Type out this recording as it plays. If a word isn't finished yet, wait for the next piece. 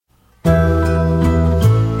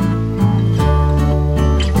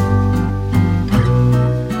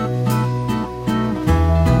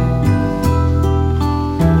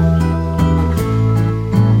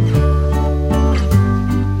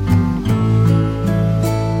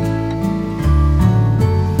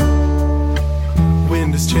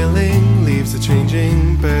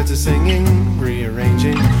Birds are singing,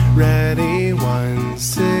 rearranging, ready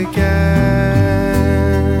once again.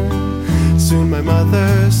 Soon my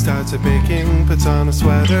mother starts her baking, puts on a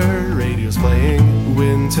sweater, radio's playing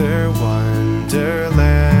Winter Wonderland.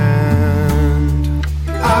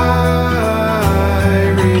 I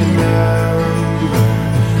remember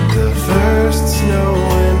the first snow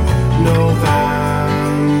in November.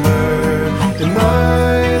 It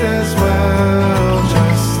might as well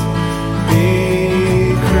just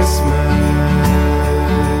be Christmas.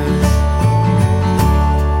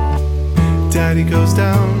 Daddy goes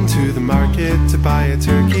down to the market to buy a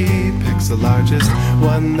turkey, picks the largest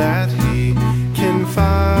one that he can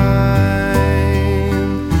find.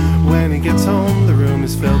 When he gets home, the room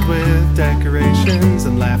is filled with decorations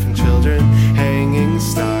and laughing children hanging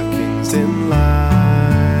stockings in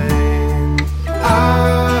line.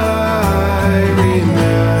 I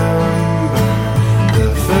remember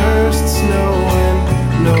the first snow in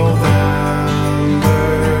November.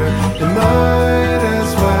 It might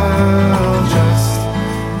as well just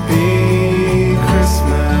be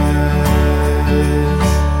Christmas.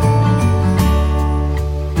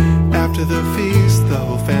 After the feast, the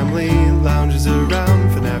whole family lounges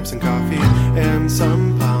around for naps and coffee and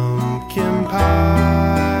some pumpkin pie.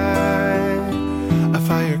 A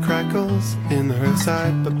fire crackles in the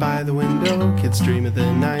hearthside, but by the window, kids dream of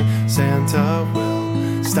the night Santa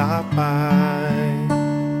will stop by.